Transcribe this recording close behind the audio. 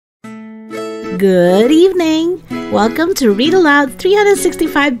Good evening! Welcome to Read Aloud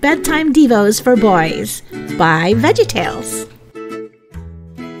 365 Bedtime Devos for Boys by Veggie.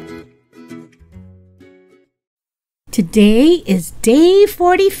 Today is day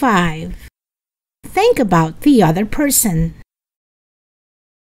 45. Think about the other person.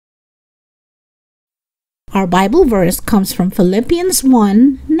 Our Bible verse comes from Philippians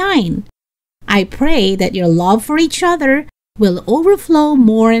 1:9. I pray that your love for each other will overflow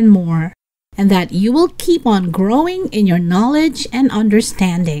more and more, and that you will keep on growing in your knowledge and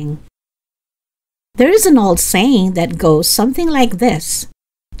understanding. There is an old saying that goes something like this: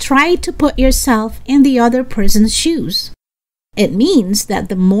 try to put yourself in the other person's shoes. It means that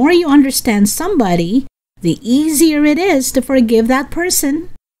the more you understand somebody, the easier it is to forgive that person.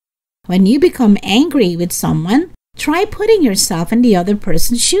 When you become angry with someone, try putting yourself in the other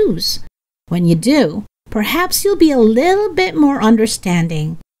person's shoes. When you do, perhaps you'll be a little bit more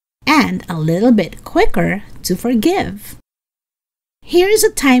understanding and a little bit quicker to forgive. Here's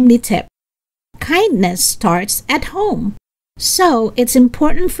a timely tip. Kindness starts at home. So it's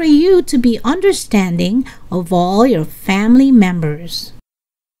important for you to be understanding of all your family members.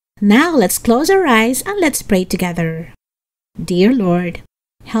 Now let's close our eyes and let's pray together. Dear Lord,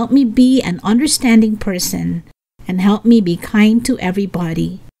 help me be an understanding person and help me be kind to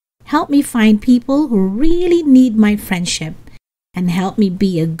everybody. Help me find people who really need my friendship and help me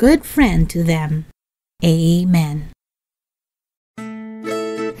be a good friend to them. Amen.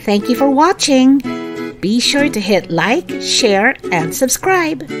 Thank you for watching. Be sure to hit like, share, and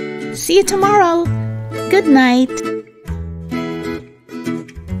subscribe. See you tomorrow. Good night.